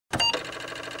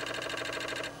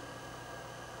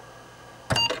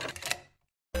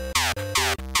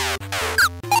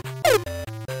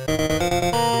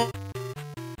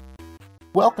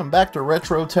welcome back to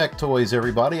Retro Tech Toys,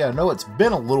 everybody. I know it's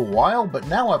been a little while, but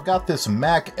now I've got this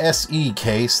Mac SE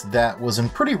case that was in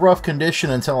pretty rough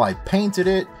condition until I painted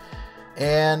it,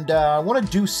 and I want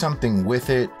to do something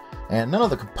with it, and none of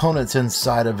the components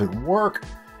inside of it work,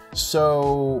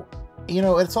 so, you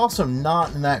know, it's also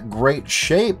not in that great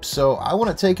shape, so I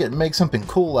want to take it and make something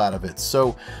cool out of it.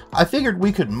 So I figured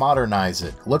we could modernize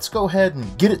it. Let's go ahead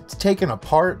and get it taken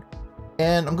apart.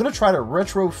 And I'm going to try to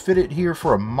retrofit it here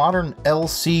for a modern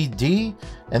LCD,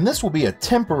 and this will be a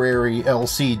temporary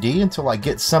LCD until I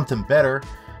get something better.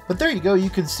 But there you go,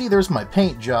 you can see there's my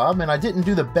paint job, and I didn't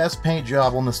do the best paint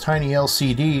job on this tiny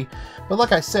LCD, but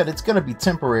like I said, it's going to be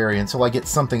temporary until I get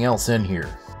something else in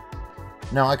here.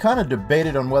 Now, I kind of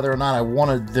debated on whether or not I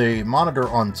wanted the monitor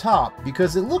on top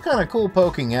because it looked kind of cool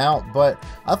poking out, but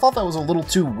I thought that was a little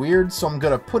too weird, so I'm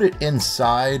going to put it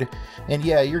inside. And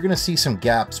yeah, you're going to see some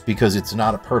gaps because it's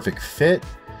not a perfect fit,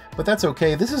 but that's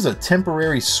okay. This is a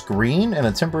temporary screen and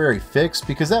a temporary fix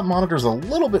because that monitor's a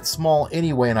little bit small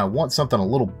anyway, and I want something a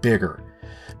little bigger.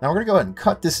 Now, we're going to go ahead and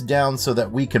cut this down so that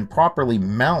we can properly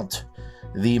mount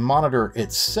the monitor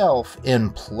itself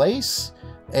in place.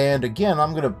 And again,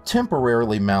 I'm going to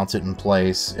temporarily mount it in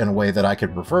place in a way that I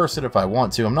could reverse it if I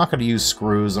want to. I'm not going to use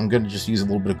screws. I'm going to just use a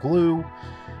little bit of glue,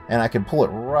 and I can pull it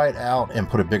right out and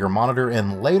put a bigger monitor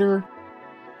in later.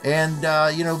 And,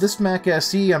 you know, this Mac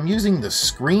SE, I'm using the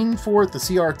screen for it, the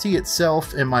CRT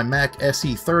itself, in my Mac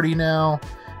SE30 now.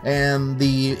 And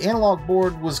the analog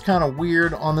board was kind of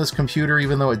weird on this computer,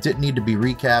 even though it didn't need to be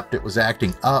recapped. It was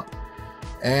acting up,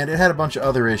 and it had a bunch of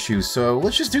other issues. So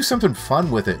let's just do something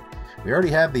fun with it. We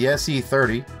already have the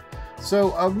SE30,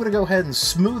 so I'm going to go ahead and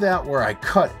smooth out where I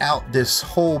cut out this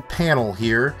whole panel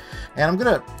here, and I'm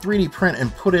going to 3D print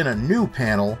and put in a new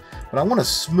panel, but I want to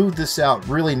smooth this out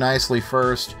really nicely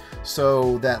first,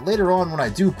 so that later on when I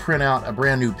do print out a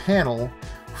brand new panel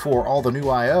for all the new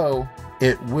I/O,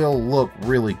 it will look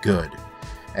really good.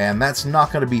 And that's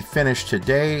not going to be finished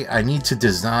today. I need to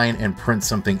design and print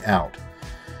something out.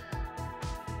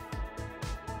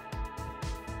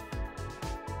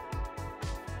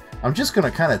 I'm just going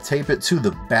to kind of tape it to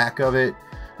the back of it.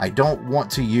 I don't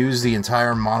want to use the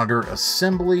entire monitor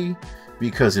assembly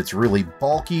because it's really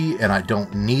bulky and I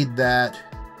don't need that.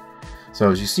 So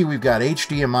as you see, we've got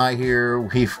HDMI here,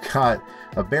 we've got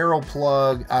a barrel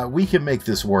plug. We can make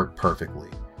this work perfectly.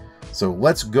 So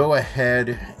let's go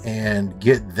ahead and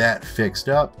get that fixed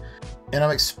up. And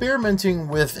I'm experimenting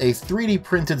with a 3D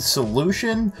printed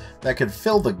solution that could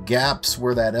fill the gaps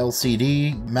where that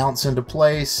LCD mounts into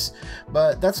place,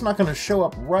 but that's not going to show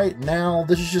up right now.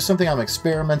 This is just something I'm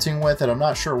experimenting with, and I'm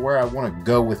not sure where I want to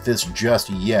go with this just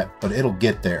yet, but it'll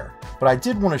get there. But I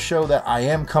did want to show that I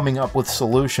am coming up with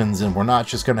solutions, and we're not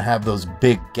just going to have those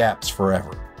big gaps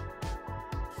forever.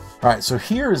 Alright, so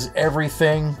here's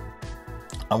everything.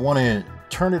 I want to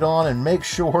turn it on and make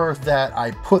sure that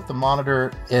I put the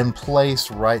monitor in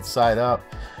place right side up.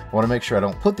 I want to make sure I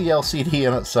don't put the LCD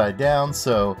in upside down,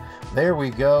 so there we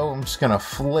go. I'm just going to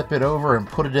flip it over and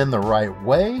put it in the right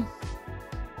way.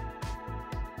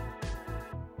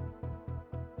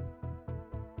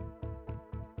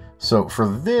 So for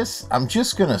this, I'm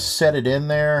just going to set it in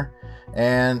there,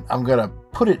 and I'm going to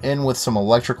put it in with some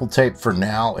electrical tape for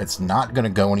now. It's not going to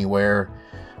go anywhere.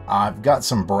 I've got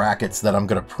some brackets that I'm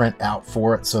going to print out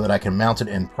for it so that I can mount it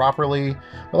in properly.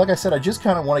 But like I said, I just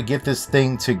kind of want to get this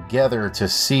thing together to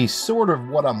see sort of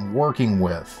what I'm working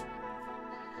with.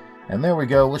 And there we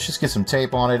go. Let's just get some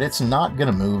tape on it. It's not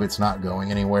going to move. It's not going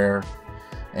anywhere.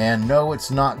 And no,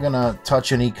 it's not going to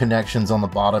touch any connections on the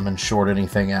bottom and short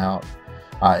anything out.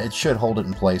 It should hold it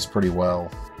in place pretty well.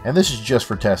 And this is just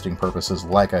for testing purposes,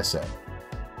 like I said.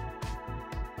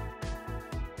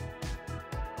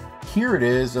 Here it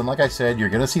is, and like I said, you're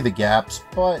going to see the gaps,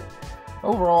 but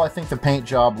overall I think the paint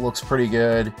job looks pretty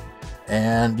good.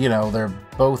 And, you know,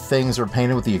 both things are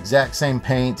painted with the exact same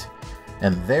paint,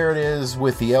 and there it is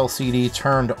with the LCD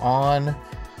turned on.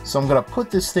 So I'm going to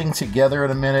put this thing together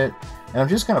in a minute, and I'm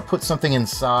just going to put something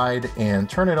inside and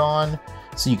turn it on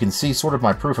so you can see sort of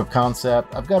my proof of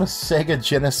concept. I've got a Sega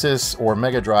Genesis or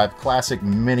Mega Drive Classic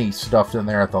Mini stuffed in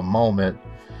there at the moment.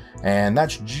 And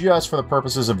that's just for the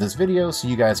purposes of this video, so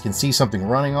you guys can see something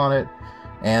running on it.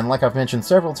 And like I've mentioned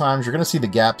several times, you're going to see the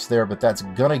gaps there, but that's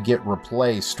going to get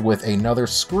replaced with another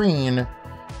screen,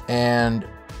 and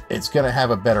it's going to have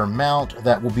a better mount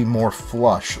that will be more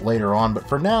flush later on. But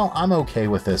for now, I'm okay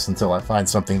with this until I find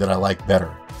something that I like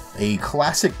better. A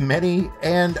Classic Mini,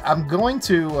 and I'm going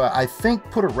to, I think,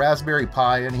 put a Raspberry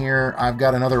Pi in here. I've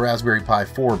got another Raspberry Pi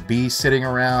 4B sitting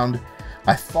around.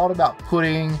 I thought about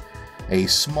putting a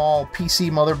small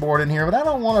PC motherboard in here, but I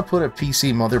don't want to put a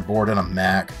PC motherboard in a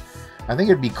Mac. I think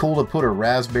it'd be cool to put a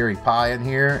Raspberry Pi in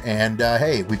here, and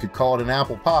hey, we could call it an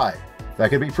apple pie. That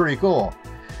could be pretty cool.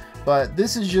 But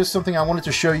this is just something I wanted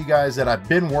to show you guys that I've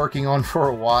been working on for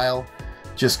a while,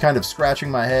 just kind of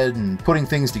scratching my head and putting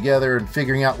things together and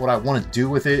figuring out what I want to do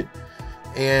with it.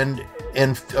 And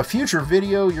in a future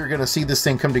video, you're going to see this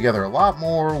thing come together a lot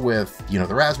more with, you know,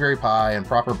 the Raspberry Pi and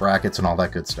proper brackets and all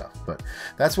that good stuff. But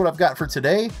that's what I've got for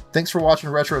today. Thanks for watching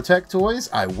Retro Tech Toys.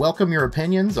 I welcome your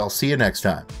opinions. I'll see you next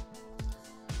time.